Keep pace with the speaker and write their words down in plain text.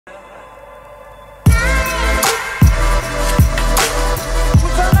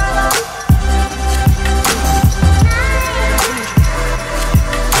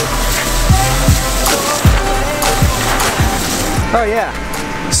Oh yeah.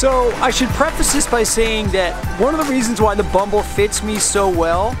 So I should preface this by saying that one of the reasons why the Bumble fits me so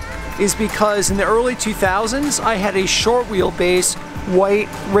well is because in the early 2000s I had a short wheelbase white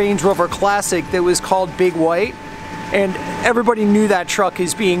Range Rover Classic that was called Big White, and everybody knew that truck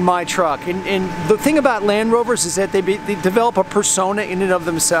as being my truck. And the thing about Land Rovers is that they develop a persona in and of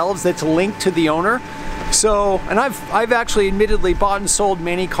themselves that's linked to the owner. So, and I've actually admittedly bought and sold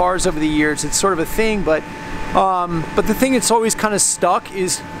many cars over the years. It's sort of a thing, but the thing that's always kind of stuck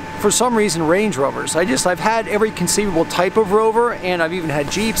is, for some reason, Range Rovers. I've had every conceivable type of Rover, and I've even had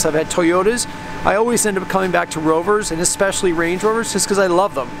Jeeps, I've had Toyotas. I always end up coming back to Rovers, and especially Range Rovers, just because I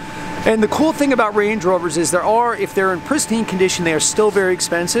love them. And the cool thing about Range Rovers is if they're in pristine condition, they are still very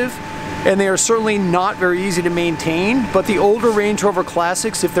expensive, and they are certainly not very easy to maintain, but the older Range Rover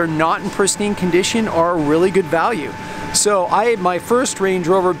Classics, if they're not in pristine condition, are a really good value. So my first Range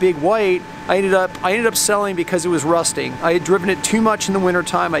Rover Big White, I ended up selling because it was rusting. I had driven it too much in the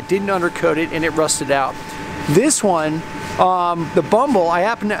wintertime, I didn't undercoat it, and it rusted out. This one, the Bumble,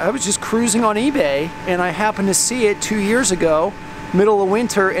 I was just cruising on eBay, and I happened to see it 2 years ago, middle of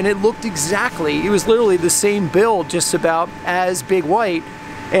winter, and it looked it was literally the same build just about as Big White.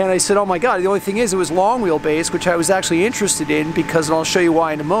 And I said, oh my God, the only thing is it was long wheelbase, which I was actually interested in because, and I'll show you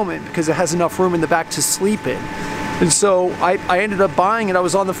why in a moment, because it has enough room in the back to sleep in. And so I ended up buying it. I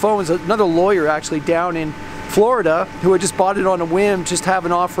was on the phone with another lawyer actually down in Florida who had just bought it on a whim, just have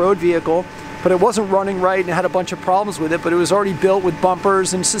an off-road vehicle, but it wasn't running right and it had a bunch of problems with it, but it was already built with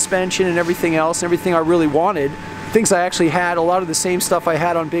bumpers and suspension and everything else, and everything I really wanted. Things I actually had, a lot of the same stuff I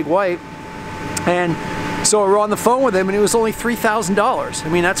had on Big White. And so we were on the phone with him, and it was only $3,000. I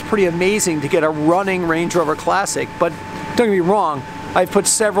mean, that's pretty amazing to get a running Range Rover Classic, but don't get me wrong, I've put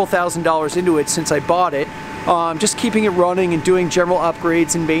several $1,000s into it since I bought it. Just keeping it running and doing general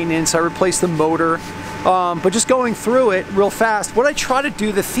upgrades and maintenance. I replaced the motor, but just going through it real fast. What I try to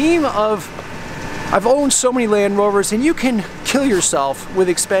do, the theme of, I've owned so many Land Rovers, and you can kill yourself with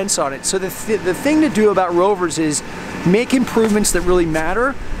expense on it. So the thing to do about Rovers is make improvements that really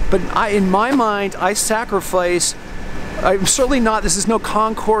matter. But in my mind, I sacrifice, I'm certainly not, this is no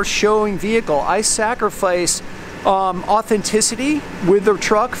concours showing vehicle. I sacrifice authenticity with the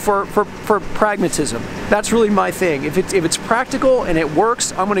truck for pragmatism. That's really my thing. If it's practical and it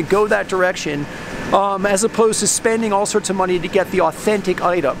works, I'm going to go that direction, as opposed to spending all sorts of money to get the authentic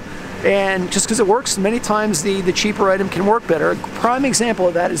item. And just because it works, many times the cheaper item can work better. A prime example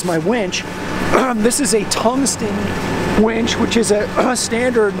of that is my winch. This is a tungsten winch, which is a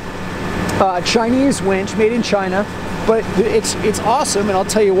standard Chinese winch made in China, but it's awesome, and I'll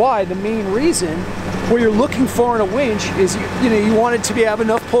tell you why. The main reason what you're looking for in a winch is you want it to have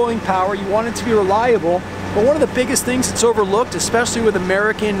enough pulling power, you want it to be reliable, but one of the biggest things that's overlooked, especially with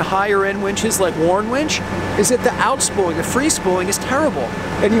American higher end winches like Warren Winch, is that the outspooling, the free spooling is terrible,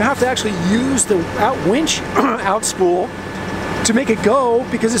 and you have to actually use the winch outspool to make it go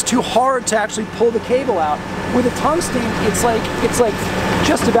because it's too hard to actually pull the cable out. With a tungsten, it's like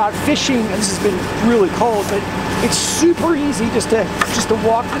just about fishing. This has been really cold, but it's super easy just to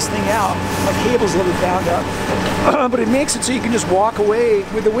walk this thing out. My cable's a little bound up, but it makes it so you can just walk away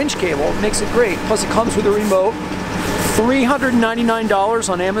with the winch cable. It makes it great. Plus, it comes with a remote. $399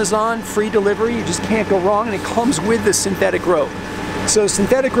 on Amazon, free delivery. You just can't go wrong, and it comes with the synthetic rope. So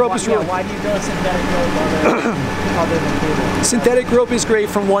synthetic rope is really... Why do you go synthetic rope other than cable? Synthetic rope is great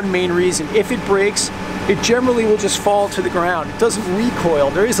for one main reason. If it breaks, it generally will just fall to the ground. It doesn't recoil.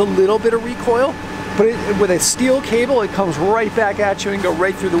 There is a little bit of recoil, but with a steel cable, it comes right back at you and go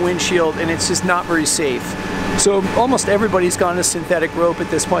right through the windshield, and it's just not very safe. So almost everybody's gone to synthetic rope at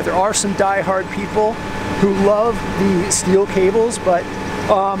this point. There are some die-hard people who love the steel cables, but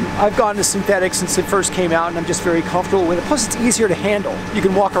I've gone to synthetic since it first came out, and I'm just very comfortable with it. Plus, it's easier to handle. You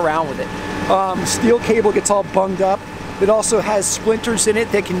can walk around with it. Steel cable gets all bunged up. It also has splinters in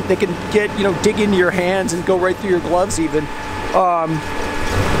it that can get dig into your hands and go right through your gloves even.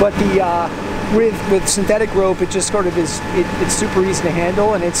 But with synthetic rope, it just sort of is. It's super easy to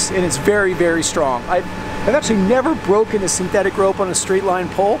handle, and it's very, very strong. I've actually never broken a synthetic rope on a straight line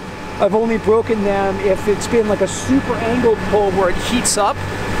pull. I've only broken them if it's been like a super angled pull where it heats up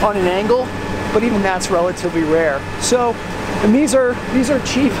on an angle, but even that's relatively rare. So, and these are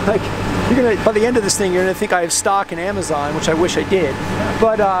cheap. Like, you're gonna, by the end of this thing, you're gonna think I have stock in Amazon, which I wish I did.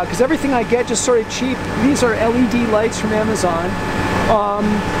 But because everything I get just sort of cheap. These are LED lights from Amazon.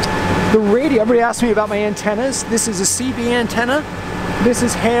 The radio. Everybody asks me about my antennas. This is a CB antenna. This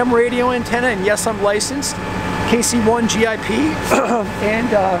is ham radio antenna, and yes, I'm licensed. KC1 GIP, and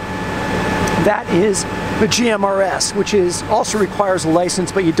that is the GMRS, which is also requires a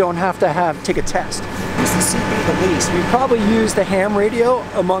license, but you don't have to take a test. Use the CB the least. We probably use the ham radio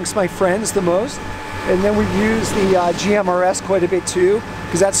amongst my friends the most, and then we use the GMRS quite a bit too,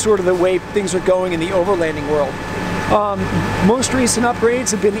 because that's sort of the way things are going in the overlanding world. Most recent upgrades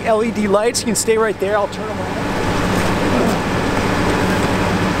have been the LED lights. You can stay right there, I'll turn them on.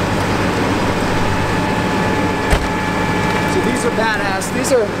 These are badass.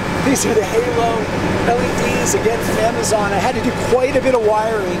 These are the Halo LEDs, again from Amazon. I had to do quite a bit of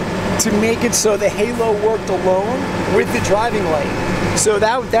wiring to make it so the Halo worked alone with the driving light. So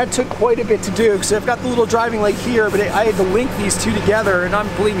that took quite a bit to do, because I've got the little driving light here, but I had to link these two together, and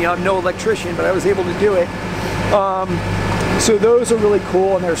believe me, I'm no electrician, but I was able to do it. So those are really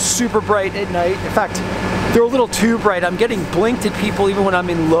cool, and they're super bright at night. In fact, they're a little too bright. I'm getting blinked at people even when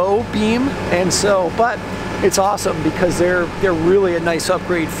I'm in low beam, and so, but it's awesome because they're really a nice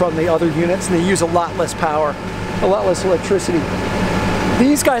upgrade from the other units, and they use a lot less power, a lot less electricity.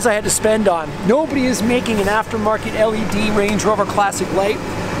 These guys I had to spend on. Nobody is making an aftermarket LED Range Rover Classic light.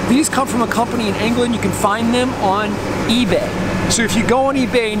 These come from a company in England. You can find them on eBay. So if you go on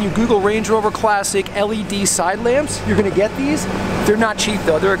eBay and you Google Range Rover Classic LED side lamps, you're gonna get these. They're not cheap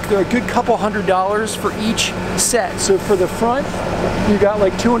though. They're a good couple $100 for each set. So for the front, you got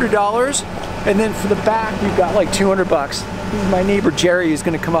like $200. And then for the back, you've got like 200 bucks. My neighbor Jerry is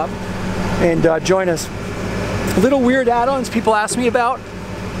gonna come up and join us. Little weird add-ons people ask me about.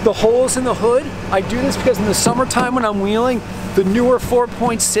 The holes in the hood. I do this because in the summertime when I'm wheeling, the newer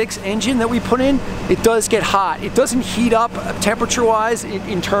 4.6 engine that we put in, it does get hot. It doesn't heat up temperature-wise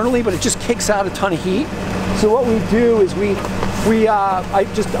internally, but it just kicks out a ton of heat. So what we do is I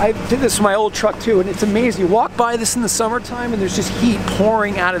did this with my old truck too, and it's amazing. You walk by this in the summertime and there's just heat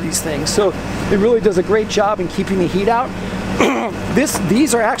pouring out of these things. So it really does a great job in keeping the heat out.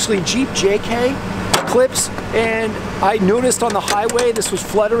 These are actually Jeep JK clips, and I noticed on the highway this was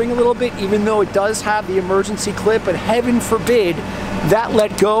fluttering a little bit, even though it does have the emergency clip, but heaven forbid that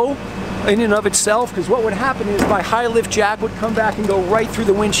let go in and of itself, because what would happen is my high lift jack would come back and go right through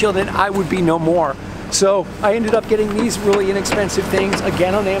the windshield and I would be no more. So I ended up getting these really inexpensive things,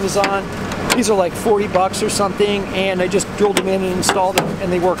 again on Amazon. These are like 40 bucks or something, and I just drilled them in and installed them,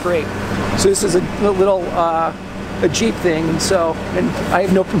 and they work great. So this is a little a Jeep thing, and I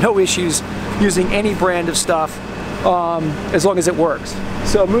have no issues using any brand of stuff as long as it works.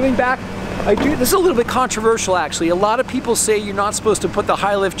 So moving back, this is a little bit controversial actually. A lot of people say you're not supposed to put the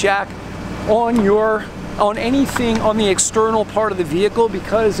high lift jack on anything on the external part of the vehicle,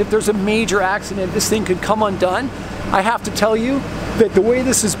 because if there's a major accident, this thing could come undone. I have to tell you that the way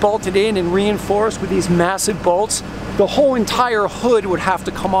this is bolted in and reinforced with these massive bolts, the whole entire hood would have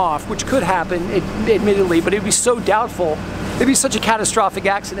to come off, which could happen, admittedly, but it'd be so doubtful. It'd be such a catastrophic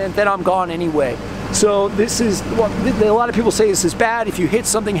accident that I'm gone anyway. So this is, a lot of people say this is bad. If you hit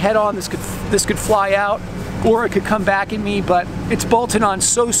something head on, this could fly out, or it could come back at me, but it's bolted on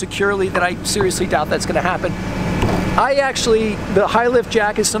so securely that I seriously doubt that's gonna happen. The high lift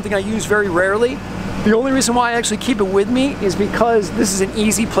jack is something I use very rarely. The only reason why I actually keep it with me is because this is an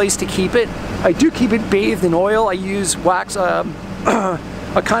easy place to keep it. I do keep it bathed in oil. I use wax, a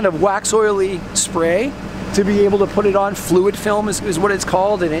kind of wax oily spray to be able to put it on. Fluid film is what it's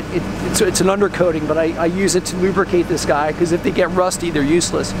called, and it's an undercoating, but I use it to lubricate this guy, because if they get rusty, they're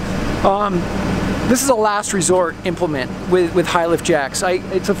useless. This is a last resort implement with high lift jacks.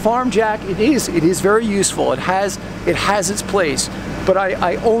 It's a farm jack. It is very useful. It has its place, but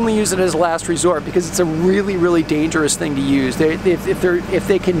I only use it as a last resort because it's a really dangerous thing to use. They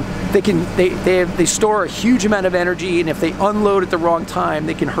store a huge amount of energy, and if they unload at the wrong time,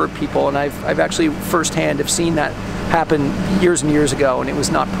 they can hurt people. And I've actually firsthand have seen that happen years and years ago, and it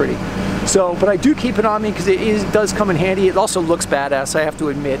was not pretty. So, but I do keep it on me because it does come in handy. It also looks badass, I have to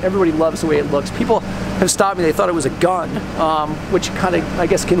admit. Everybody loves the way it looks. People have stopped me, they thought it was a gun, which kind of, I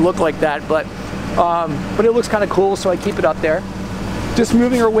guess, can look like that, but it looks kind of cool, so I keep it up there. Just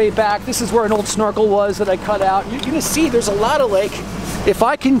moving our way back, this is where an old snorkel was that I cut out. You're gonna see there's a lot of, like, if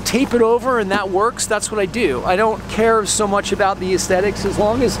I can tape it over and that works, that's what I do. I don't care so much about the aesthetics as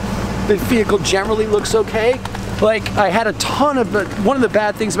long as the vehicle generally looks okay. Like, I had a ton of, one of the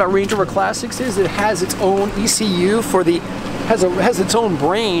bad things about Range Rover Classics is it has its own ECU has its own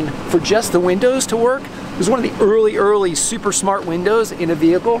brain for just the windows to work. It was one of the early super smart windows in a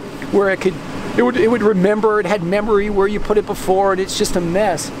vehicle where it would remember, it had memory where you put it before, and it's just a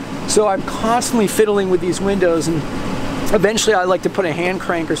mess. So I'm constantly fiddling with these windows, and Eventually I like to put a hand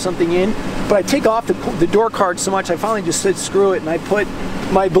crank or something in, but I take off the door card so much I finally just said screw it, and I put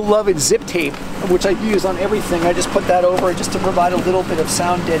my beloved zip tape, which I use on everything. I just put that over just to provide a little bit of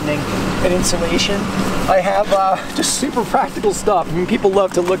sound deadening and insulation. I have just super practical stuff. I mean, people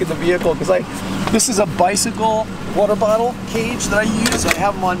love to look at the vehicle because this is a bicycle water bottle cage that I use. I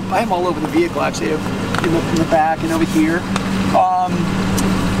have them all over the vehicle actually, in the back and over here.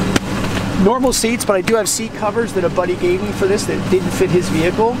 Normal seats, but I do have seat covers that a buddy gave me for this that didn't fit his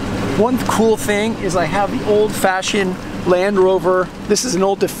vehicle. One cool thing is I have the old-fashioned Land Rover. This is an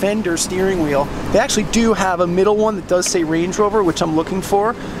old Defender steering wheel. They actually do have a middle one that does say Range Rover, which I'm looking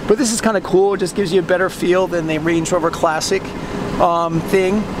for, but this is kind of cool. It just gives you a better feel than the Range Rover Classic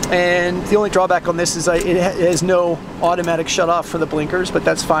thing. And the only drawback on this is it has no automatic shut off for the blinkers, but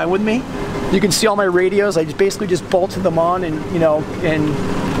that's fine with me. You can see all my radios. I basically just bolted them on and, you know,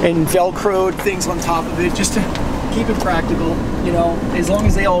 and velcroed things on top of it just to keep it practical, you know, as long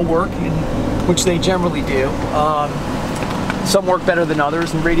as they all work, which they generally do. Some work better than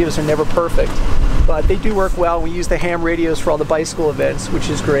others, and radios are never perfect, but they do work well. We use the ham radios for all the bicycle events, which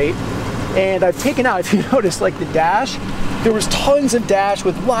is great. And I've taken out, if you notice, like the dash, there was tons of dash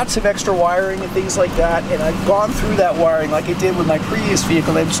with lots of extra wiring and things like that, and I've gone through that wiring like I did with my previous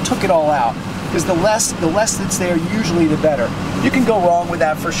vehicle. I just took it all out, because the less that's there, usually the better. You can go wrong with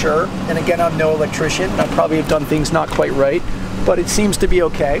that for sure, and again, I'm no electrician. I probably have done things not quite right, but it seems to be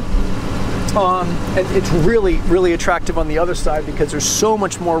okay. And it's really, really attractive on the other side because there's so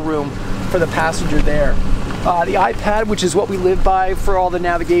much more room for the passenger there. The iPad, which is what we live by for all the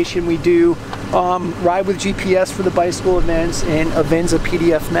navigation we do, Ride with GPS for the bicycle events, and Avenza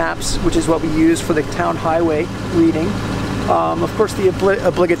PDF maps, which is what we use for the town highway reading. Of course, the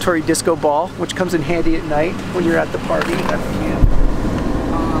obligatory disco ball, which comes in handy at night when you're at the party.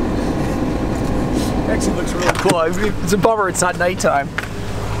 Actually looks really cool. It's a bummer it's not nighttime.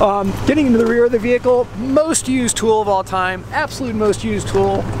 Getting into the rear of the vehicle, most used tool of all time, absolute most used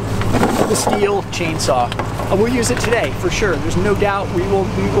tool, the steel chainsaw. We'll use it today for sure. There's no doubt we will.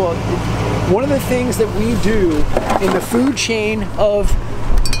 One of the things that we do in the food chain of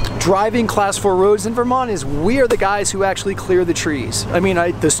driving class 4 roads in Vermont is we are the guys who actually clear the trees. I mean,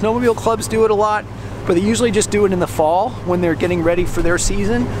 the snowmobile clubs do it a lot, but they usually just do it in the fall when they're getting ready for their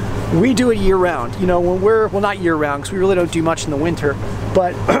season. We do it year round. You know, when well, not year round because we really don't do much in the winter,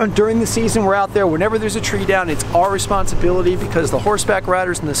 but during the season we're out there. Whenever there's a tree down, it's our responsibility because the horseback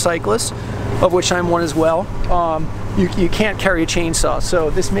riders and the cyclists, of which I'm one as well, you can't carry a chainsaw. So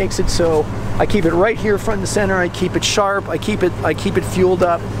this makes it so I keep it right here front and center. I keep it sharp. I keep it fueled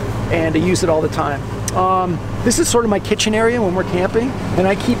up, and I use it all the time. This is sort of my kitchen area when we're camping, and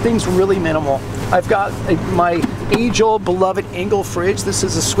I keep things really minimal. I've got my age-old beloved Engel fridge. This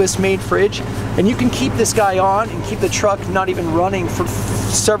is a Swiss-made fridge, and you can keep this guy on and keep the truck not even running for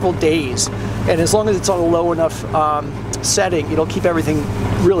several days. And as long as it's on a low enough setting, it'll keep everything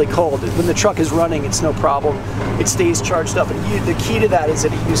really cold. When the truck is running, it's no problem. It stays charged up. And the key to that is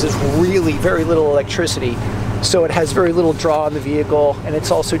that it uses really very little electricity. So it has very little draw on the vehicle, and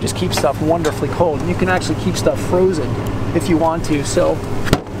it's also just keeps stuff wonderfully cold. And you can actually keep stuff frozen if you want to. So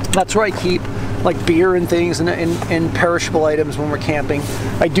that's where I keep like beer and things and perishable items when we're camping.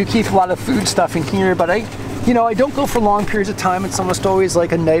 I do keep a lot of food stuff in here, but I don't go for long periods of time. It's almost always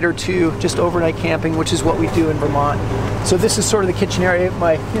like a night or two, just overnight camping, which is what we do in Vermont. So this is sort of the kitchen area.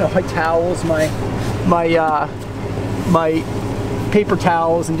 My towels, my paper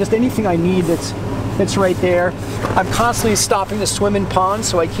towels, and just anything I need that's right there. I'm constantly stopping to swim in ponds,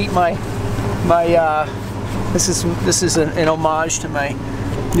 so I keep this is an homage to my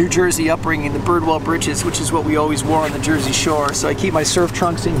New Jersey upbringing, the Birdwell britches, which is what we always wore on the Jersey Shore. So I keep my surf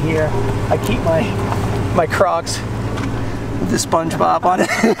trunks in here. I keep my Crocs with the SpongeBob on it.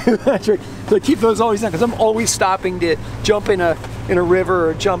 So I keep those always in because I'm always stopping to jump in a river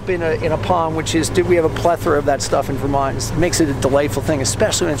or jump in a pond, which is, we have a plethora of that stuff in Vermont. It makes it a delightful thing,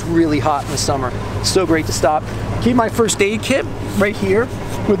 especially when it's really hot in the summer. It's so great to stop. Keep my first aid kit right here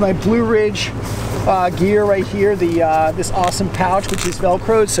with my Blue Ridge gear right here, this awesome pouch which is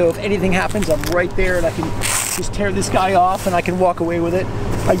Velcroed, so if anything happens I'm right there and I can just tear this guy off and I can walk away with it.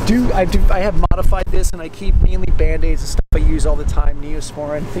 I have modified this, and I keep mainly band-aids and stuff I use all the time,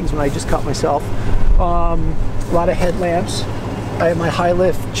 Neosporin, things when I just cut myself. A lot of headlamps. I have my high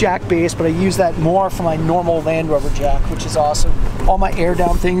lift jack base, but I use that more for my normal Land Rover jack, which is awesome. All my air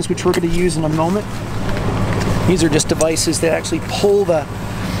down things, which we're going to use in a moment. These are just devices that actually pull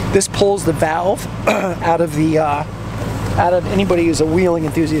this pulls the valve out of anybody who's a wheeling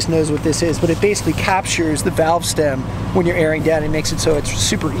enthusiast knows what this is, but it basically captures the valve stem when you're airing down and makes it so it's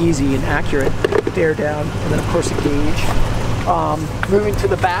super easy and accurate. pocket there down, and then of course a gauge. Moving to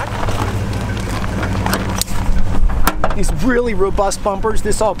the back, these really robust bumpers.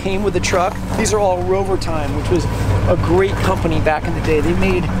 This all came with the truck. These are all Rover time, which was a great company back in the day. They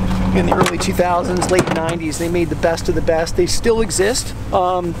made, in the early 2000s, late 90s, they made the best of the best. They still exist.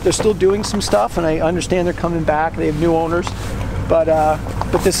 They're still doing some stuff, and I understand they're coming back. They have new owners, but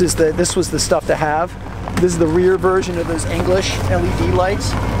this was the stuff to have. This is the rear version of those English LED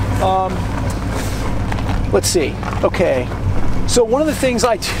lights. Let's see. Okay, so one of the things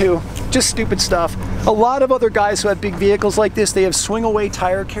I do, just stupid stuff. A lot of other guys who have big vehicles like this, they have swing away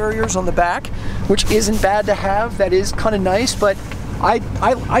tire carriers on the back, which isn't bad to have. That is kind of nice, but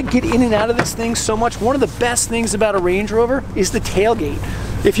I get in and out of this thing so much. One of the best things about a Range Rover is the tailgate.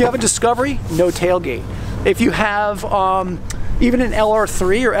 If you have a Discovery, no tailgate. If you have even an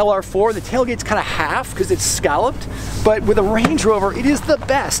LR3 or LR4, the tailgate's kind of half because it's scalloped. But with a Range Rover, it is the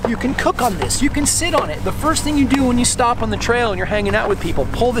best. You can cook on this, you can sit on it. The first thing you do when you stop on the trail and you're hanging out with people,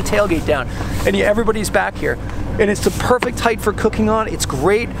 pull the tailgate down, and everybody's back here. And it's the perfect height for cooking on. It's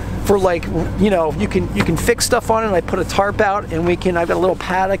great for, like, you know, you can fix stuff on it. And I put a tarp out, and I've got a little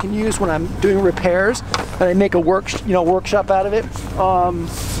pad I can use when I'm doing repairs, and I make a workshop out of it.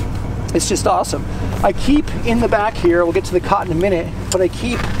 It's just awesome. I keep in the back here, we'll get to the cot in a minute, but I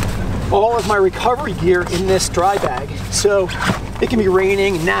keep all of my recovery gear in this dry bag. So it can be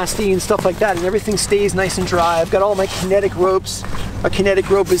raining and nasty and stuff like that, and everything stays nice and dry. I've got all my kinetic ropes. A kinetic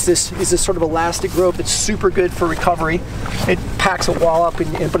rope is this sort of elastic rope that's super good for recovery. It packs a wallop,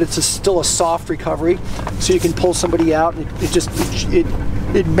 but it's still a soft recovery, so you can pull somebody out, and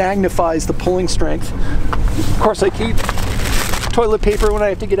it magnifies the pulling strength. Of course, I keep toilet paper when I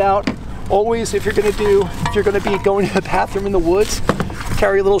have to get out. Always, if you're going to be going to the bathroom in the woods,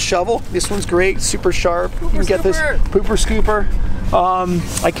 carry a little shovel. This one's great, super sharp. You can get this pooper scooper.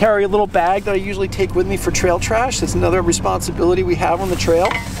 I carry a little bag that I usually take with me for trail trash. That's another responsibility we have on the trail.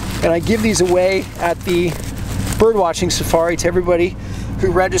 And I give these away at the birdwatching safari to everybody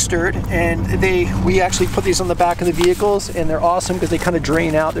who registered, and we actually put these on the back of the vehicles, and they're awesome because they kind of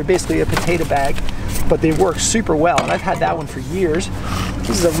drain out. They're basically a potato bag, but they work super well, and I've had that one for years. This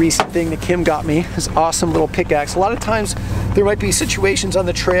is a recent thing that Kim got me, this awesome little pickaxe. A lot of times there might be situations on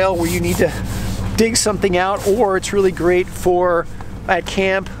the trail where you need to dig something out, or it's really great for at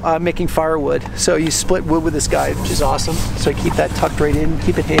camp making firewood. So you split wood with this guy, which is awesome. So I keep that tucked right in,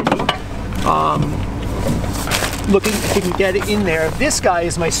 keep it handy. Looking if you can get it in there. This guy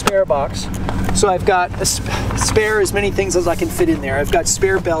is my spare box. So I've got a spare as many things as I can fit in there. I've got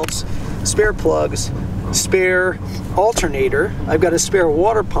spare belts, spare plugs, spare alternator. I've got a spare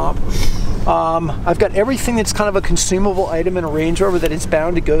water pump. I've got everything that's kind of a consumable item in a Range Rover that it's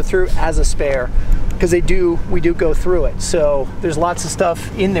bound to go through as a spare, because we do go through it. So there's lots of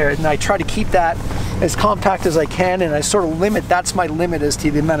stuff in there, and I try to keep that as compact as I can, and I sort of limit, that's my limit as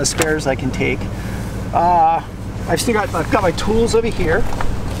to the amount of spares I can take. I've got my tools over here.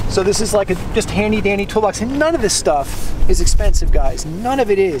 So this is like a just handy dandy toolbox, and none of this stuff is expensive, guys. None of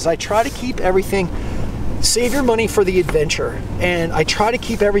it is. I try to keep everything, save your money for the adventure, and I try to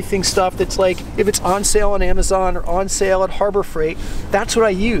keep everything stuff that's like, if it's on sale on Amazon or on sale at Harbor Freight, that's what I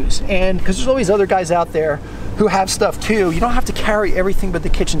use. And because there's always other guys out there who have stuff too, you don't have to carry everything but the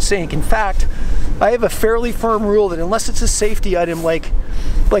kitchen sink. In fact, I have a fairly firm rule that unless it's a safety item like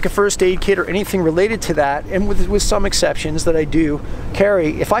a first aid kit or anything related to that, and with some exceptions that I do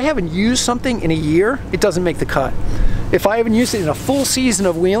carry, if I haven't used something in a year, it doesn't make the cut. If I haven't used it in a full season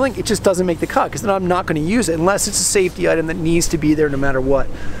of wheeling, it just doesn't make the cut, because then I'm not going to use it unless it's a safety item that needs to be there no matter what.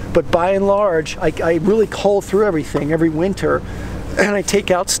 But by and large, I really cull through everything every winter, and I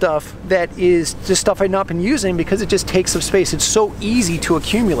take out stuff that is just stuff I've not been using because it just takes up space. It's so easy to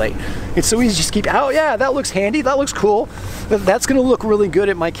accumulate. It's so easy to just keep, oh yeah, that looks handy, that looks cool. That's gonna look really good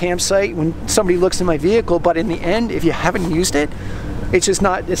at my campsite when somebody looks in my vehicle, but in the end, if you haven't used it, it's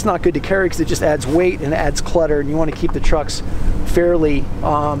not good to carry because it just adds weight and it adds clutter, and you want to keep the trucks fairly,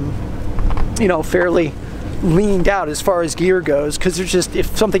 fairly leaned out as far as gear goes, because there's just,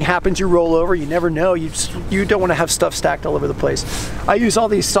 if something happens, you roll over, you never know. You don't want to have stuff stacked all over the place. I use all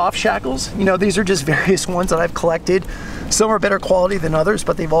these soft shackles. You know, these are just various ones that I've collected. Some are better quality than others,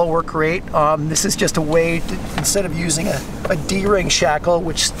 but they've all worked great. This is just a way to, instead of using a D-ring shackle,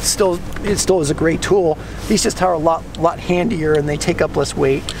 which still is a great tool, these just are a lot handier and they take up less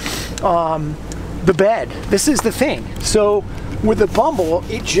weight. The bed, this is the thing. So with the BUMBLE,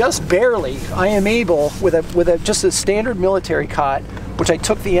 it just barely, I am able, with just a standard military cot, which I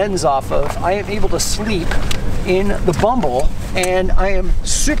took the ends off of, I am able to sleep in the BUMBLE, and I am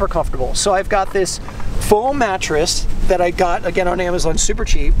super comfortable. So I've got this foam mattress that I got again on Amazon, super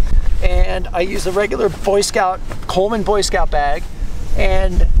cheap, and I use the regular Boy Scout, Coleman Boy Scout bag,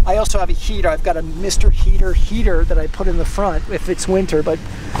 and I also have a heater. I've got a Mr. Heater that I put in the front if it's winter, but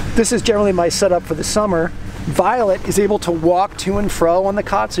this is generally my setup for the summer. Violet is able to walk to and fro on the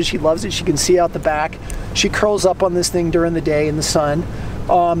cot, so she loves it. She can see out the back. She curls up on this thing during the day in the sun.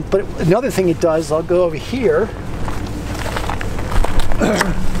 But another thing it does, I'll go over here,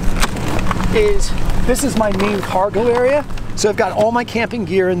 is this is my main cargo area. So I've got all my camping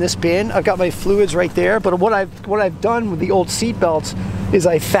gear in this bin. I've got my fluids right there. But what I've done with the old seat belts is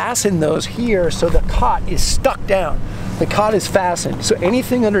I fasten those here so the cot is stuck down. The cot is fastened, so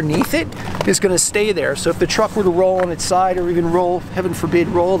anything underneath it is going to stay there. So if the truck were to roll on its side, or even roll, heaven forbid,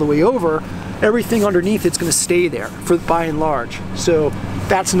 roll all the way over, everything underneath it's going to stay there for by and large. So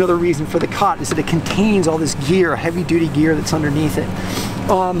that's another reason for the cot, is that it contains all this gear, heavy duty gear that's underneath it.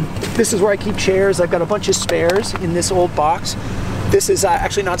 This is where I keep chairs. I've got a bunch of spares in this old box. This is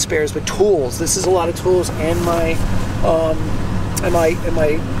actually not spares, but tools. This is a lot of tools, and my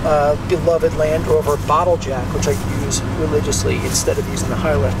beloved Land Rover bottle jack, which I use religiously instead of using the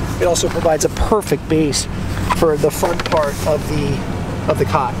high lift. It also provides a perfect base for the front part of the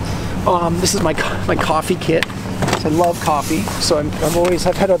cot. This is my coffee kit. I love coffee, so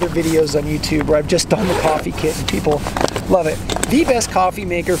I've had other videos on YouTube where I've just done the coffee kit and people love it. The best coffee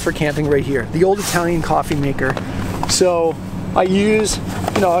maker for camping right here, the old Italian coffee maker. So I use,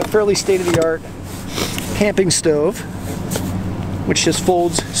 a fairly state-of-the-art camping stove, which just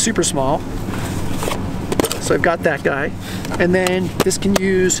folds super small. So I've got that guy. And then this can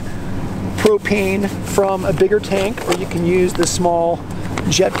use propane from a bigger tank, or you can use the small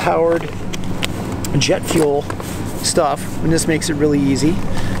jet-powered jet fuel stuff, and this makes it really easy.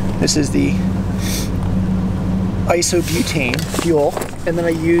 This is the isobutane fuel, and then I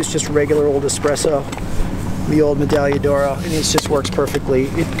use just regular old espresso, the old Medaglia d'Oro, and it just works perfectly.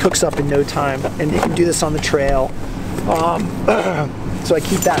 It cooks up in no time, and you can do this on the trail. So I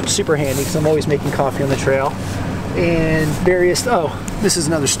keep that super handy because I'm always making coffee on the trail. And various, this is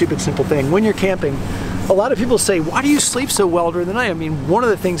another stupid simple thing. When you're camping, a lot of people say, why do you sleep so well during the night? I mean, one of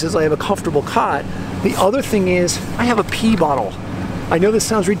the things is I have a comfortable cot. The other thing is I have a pee bottle. I know this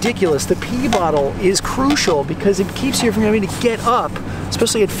sounds ridiculous. The pee bottle is crucial because it keeps you from having to get up,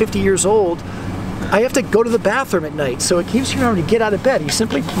 especially at 50 years old. I have to go to the bathroom at night, so it keeps you from having to get out of bed. You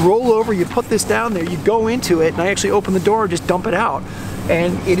simply roll over, you put this down there, you go into it, and I actually open the door and just dump it out.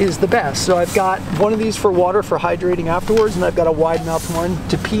 And it is the best. So I've got one of these for water for hydrating afterwards, and I've got a wide mouth one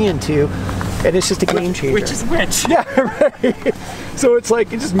to pee into, and it's just a game changer. Which is which? Yeah, right. So it's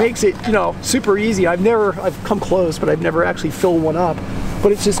like, it just makes it, super easy. I've come close, but I've never actually filled one up,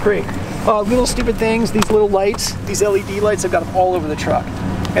 but it's just great. Little stupid things, these little lights, these LED lights, I've got them all over the truck.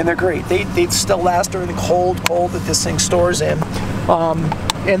 And they're great. They still last during the cold that this thing stores in.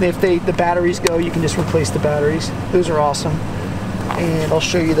 And if the batteries go, you can just replace the batteries. Those are awesome. And I'll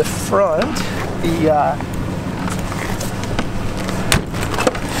show you the front.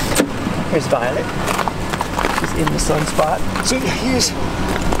 Here's Violet. She's in the sunspot. So it's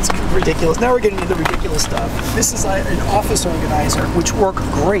ridiculous. Now we're getting into the ridiculous stuff. This is an office organizer, which work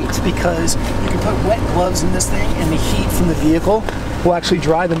great because you can put wet gloves in this thing, and the heat from the vehicle will actually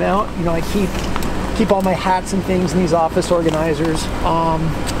dry them out. I keep all my hats and things in these office organizers.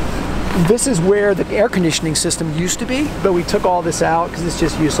 This is where the air conditioning system used to be, but we took all this out because it's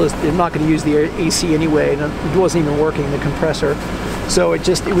just useless. I'm not going to use the AC anyway, and it wasn't even working, the compressor. So it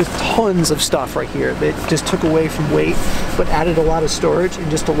was tons of stuff right here that just took away from weight, but added a lot of storage and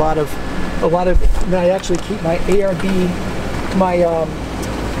just a lot of. And I actually keep my ARB,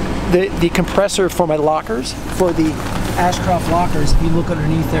 the compressor for my lockers, for the Ashcroft lockers. If you look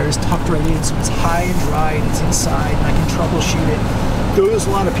underneath there, is tucked right in, so it's high and dry, and it's inside, and I can troubleshoot it. A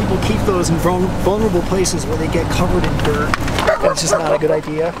lot of people keep those in vulnerable places where they get covered in dirt. It's just not a good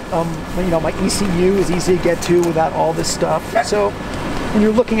idea. My ECU is easy to get to without all this stuff. So when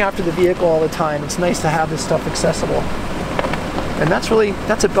you're looking after the vehicle all the time, it's nice to have this stuff accessible. And that's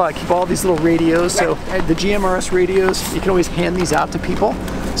about it. I keep all these little radios. So the GMRS radios, you can always hand these out to people.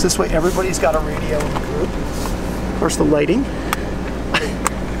 So this way everybody's got a radio in the group. Of course, the lighting.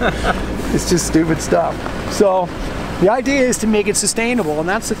 It's just stupid stuff. So the idea is to make it sustainable, and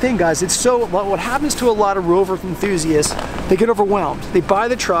that's the thing, guys. What happens to a lot of Rover enthusiasts, they get overwhelmed. They buy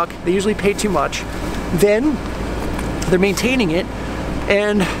the truck, they usually pay too much, then they're maintaining it,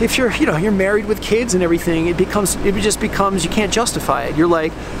 and if you're married with kids and everything, it just becomes you can't justify it. You're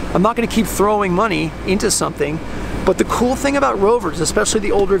like, I'm not going to keep throwing money into something. But the cool thing about Rovers, especially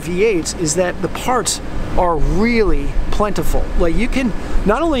the older V8s, is that the parts are really plentiful. Like, you can,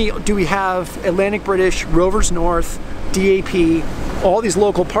 not only do we have Atlantic British, Rovers North, DAP, all these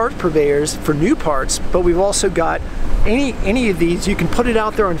local parts purveyors for new parts, but we've also got any of these. You can put it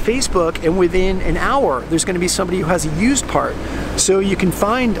out there on Facebook, and within an hour there's going to be somebody who has a used part. So you can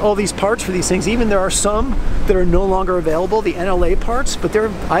find all these parts for these things. Even there are some that are no longer available, the NLA parts, but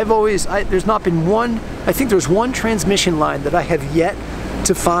there's not been one. I think there's one transmission line that I have yet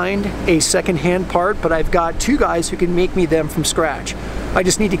to find a second-hand part, but I've got 2 guys who can make me them from scratch. I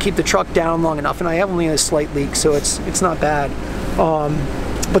just need to keep the truck down long enough, and I have only a slight leak, so it's not bad.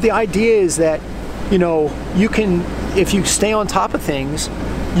 But the idea is that, you know, you can, if you stay on top of things,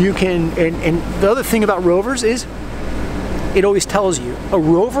 you can, and the other thing about Rovers is it always tells you. A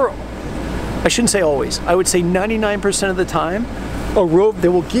Rover, I shouldn't say always, I would say 99% of the time, a Rover, they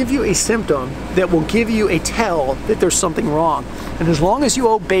will give you a symptom that will give you a tell that there's something wrong. And as long as you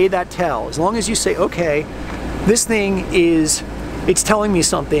obey that tell, as long as you say, okay, this thing is, it's telling me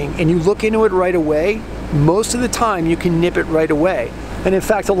something, and you look into it right away, most of the time you can nip it right away. And in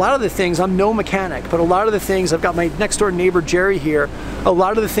fact, a lot of the things, I'm no mechanic, but a lot of the things, I've got my next door neighbor Jerry here, a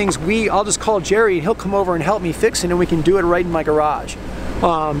lot of the things I'll just call Jerry and he'll come over and help me fix it, and we can do it right in my garage.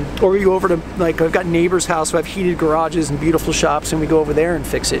 Or we go over to, like, I've got neighbors' house who have heated garages and beautiful shops, and we go over there and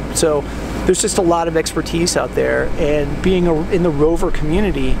fix it. So there's just a lot of expertise out there, and being in the Rover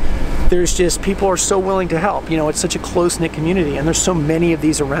community, there's just, people are so willing to help. You know, it's such a close-knit community, and there's so many of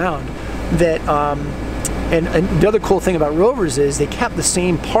these around that, and the other cool thing about Rovers is they kept the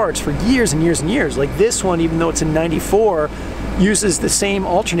same parts for years and years and years. Like this one, even though it's in '94, uses the same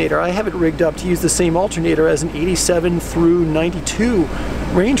alternator. I have it rigged up to use the same alternator as an 87 through 92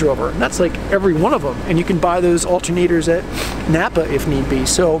 Range Rover, and that's like every one of them. And you can buy those alternators at Napa if need be.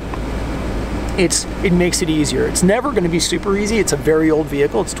 So it makes it easier. It's never going to be super easy. It's a very old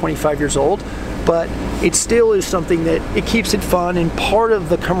vehicle. It's 25 years old, but it still is something that it keeps it fun, and part of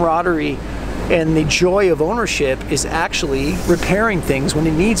the camaraderie and the joy of ownership is actually repairing things when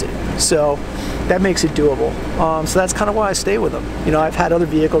it needs it. So that makes it doable. So that's kind of why I stay with them. You know, I've had other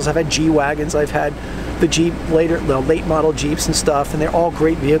vehicles. I've had G-Wagons. I've had the Jeep, the late model Jeeps and stuff, and they're all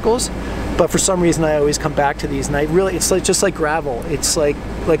great vehicles. But for some reason, I always come back to these, and it's like just like gravel. It's like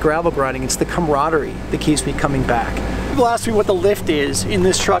gravel grinding. It's the camaraderie that keeps me coming back. People ask me what the lift is in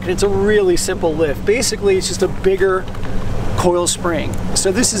this truck, and it's a really simple lift. Basically, it's just a bigger coil spring.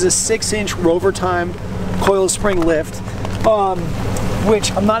 So this is a 6-inch Rover timed coil spring lift,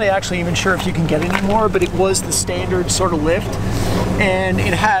 which I'm not actually even sure if you can get anymore, but it was the standard sort of lift. And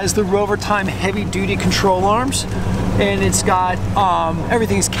it has the Rover time heavy duty control arms, and it's got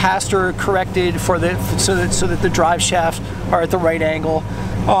everything's caster corrected for so that the drive shaft are at the right angle.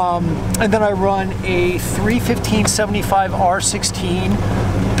 And then I run a 315/75 R16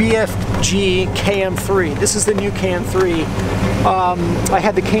 BFG KM3. This is the new KM3. I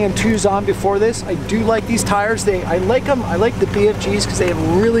had the KM2s on before this. I do like these tires. I like them. I like the BFGs because they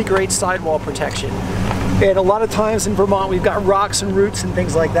have really great sidewall protection. And a lot of times in Vermont, we've got rocks and roots and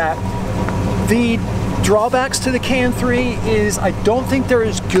things like that. The drawbacks to the KM3 is I don't think they're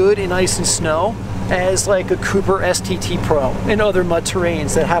as good in ice and snow as like a Cooper STT Pro and other mud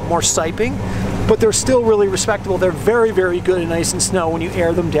terrains that have more siping, but they're still really respectable. They're very, very good in ice and snow when you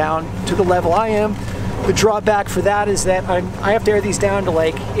air them down to the level I am. The drawback for that is that I have to air these down to,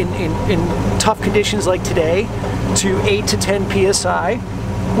 like, in tough conditions like today, to 8 to 10 PSI,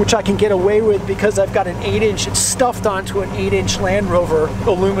 which I can get away with because I've got an 8-inch, it's stuffed onto an 8-inch Land Rover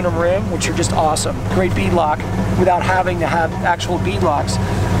aluminum rim, which are just awesome. Great bead lock without having to have actual bead locks.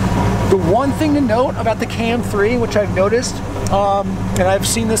 The one thing to note about the KM3, which I've noticed, and I've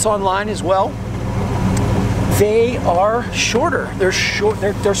seen this online as well, they are shorter. They're short.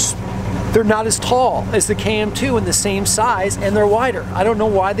 They're not as tall as the KM2 in the same size, and they're wider. I don't know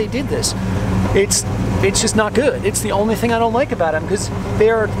why they did this. It's just not good. It's the only thing I don't like about them, because they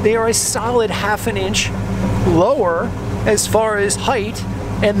are a solid ½ an inch lower as far as height,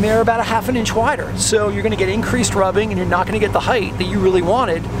 and they're about ½ an inch wider. So you're going to get increased rubbing, and you're not going to get the height that you really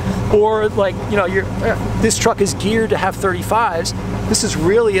wanted. Or, like, you know, this truck is geared to have 35s. This is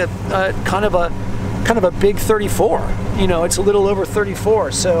really a kind of a big 34. You know, it's a little over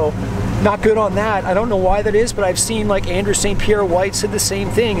 34. So not good on that. I don't know why that is, but I've seen, like, Andrew St. Pierre White said the same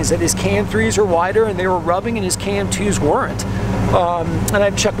thing, is that his KM3s are wider and they were rubbing and his KM2s weren't. And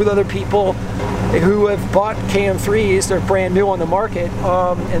I've checked with other people who have bought KM3s, they're brand new on the market,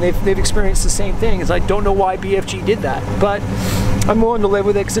 and they've experienced the same thing. I don't know why BFG did that, but I'm willing to live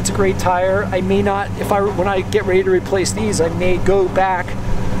with it because it's a great tire. I may not, when I get ready to replace these, I may go back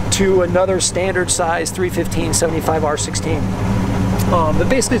to another standard size 315/75 R16. But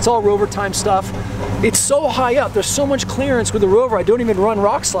basically it's all Rover time stuff. It's so high up, there's so much clearance with the Rover, I don't even run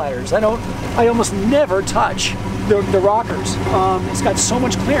rock sliders. I almost never touch the rockers. It's got so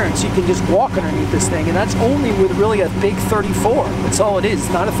much clearance, you can just walk underneath this thing, and that's only with really a big 34. That's all it is.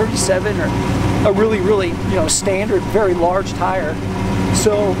 It's not a 37 or a really, you know, standard, very large tire.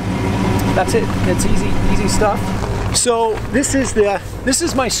 So that's it. It's easy stuff. So this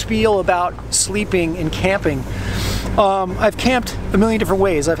is my spiel about sleeping and camping. I've camped a million different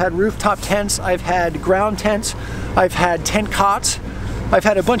ways. I've had rooftop tents, I've had ground tents, I've had tent cots, I've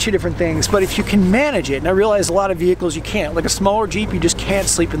had a bunch of different things, but if you can manage it, and I realize a lot of vehicles you can't, like a smaller Jeep, you just can't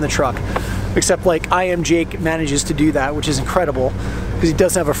sleep in the truck, except like I Am Jake manages to do that, which is incredible, because he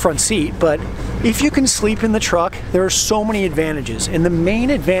doesn't have a front seat. But if you can sleep in the truck, there are so many advantages, and the main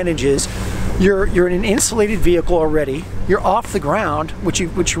advantage is you're in an insulated vehicle already, you're off the ground, which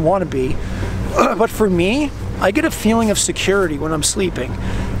you want to be, but for me, I get a feeling of security when I'm sleeping,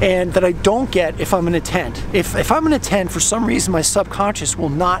 and that I don't get if I'm in a tent. If I'm in a tent, for some reason my subconscious will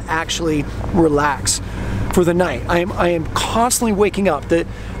not actually relax for the night. I am constantly waking up.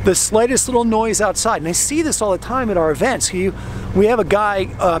 The slightest little noise outside, and I see this all the time at our events. We have a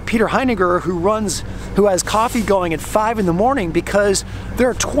guy, Peter Heiniger, who has coffee going at 5 in the morning because there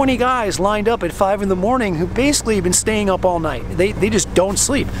are 20 guys lined up at 5 in the morning who basically have been staying up all night. They just don't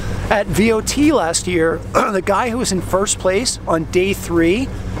sleep. At VOT last year, the guy who was in first place on day 3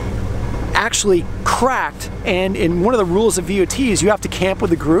 actually cracked, and in one of the rules of VOT is you have to camp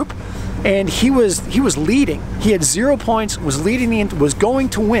with a group, and he was leading. He had 0 points, was leading was going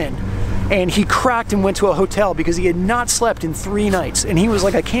to win, and he cracked and went to a hotel because he had not slept in 3 nights. And he was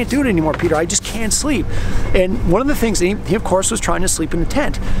like, I can't do it anymore, Peter, I just can't sleep. And one of the things, he of course was trying to sleep in a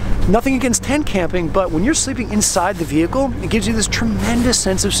tent. Nothing against tent camping, but when you're sleeping inside the vehicle, it gives you this tremendous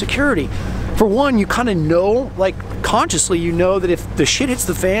sense of security. For one, you kind of know, like consciously, you know that if the shit hits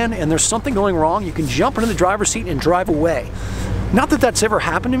the fan and there's something going wrong, you can jump into the driver's seat and drive away. Not that that's ever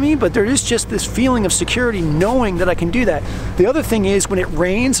happened to me, but there is just this feeling of security knowing that I can do that. The other thing is when it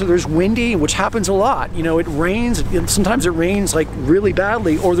rains or there's windy, which happens a lot, you know, it rains, sometimes it rains like really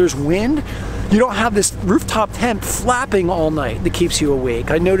badly, or there's wind, you don't have this rooftop tent flapping all night that keeps you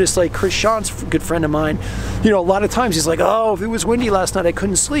awake. I noticed, like, Chris Sean's a good friend of mine, you know, a lot of times he's like, oh, if it was windy last night I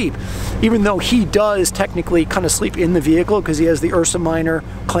couldn't sleep, even though he does technically kind of sleep in the vehicle because he has the Ursa Minor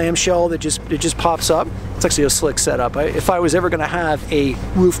clamshell that just pops up. It's actually a slick setup. If I was ever going to have a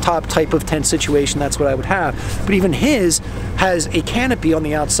rooftop type of tent situation, that's what I would have. But even his has a canopy on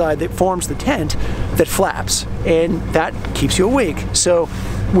the outside that forms the tent that flaps, and that keeps you awake. So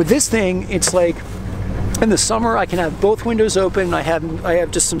with this thing, it's like in the summer I can have both windows open. I have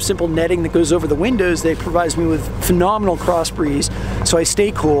just some simple netting that goes over the windows that provides me with phenomenal cross breeze, so I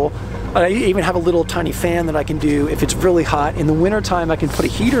stay cool. I even have a little tiny fan that I can do if it's really hot. In the wintertime, I can put a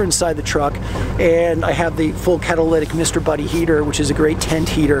heater inside the truck, and I have the full catalytic Mr. Buddy heater, which is a great tent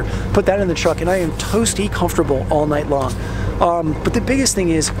heater. Put that in the truck, and I am toasty comfortable all night long. But the biggest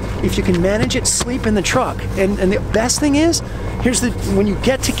thing is, if you can manage it, sleep in the truck. And the best thing is, when you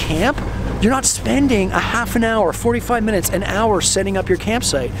get to camp, you're not spending a half an hour, 45 minutes, an hour setting up your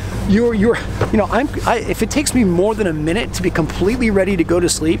campsite. If it takes me more than a minute to be completely ready to go to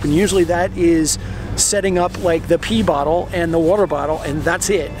sleep, and usually that is setting up like the pee bottle and the water bottle, and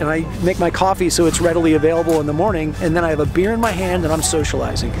that's it. And I make my coffee so it's readily available in the morning, and then I have a beer in my hand and I'm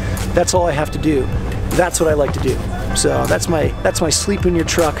socializing. That's all I have to do. That's what I like to do. So that's my sleep in your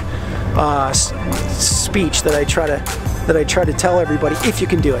truck speech that I try to tell everybody, if you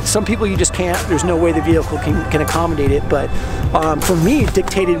can do it. Some people you just can't. There's no way the vehicle can accommodate it, but for me it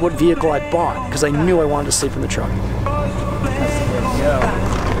dictated what vehicle I bought because I knew I wanted to sleep in the truck. That's the way to go.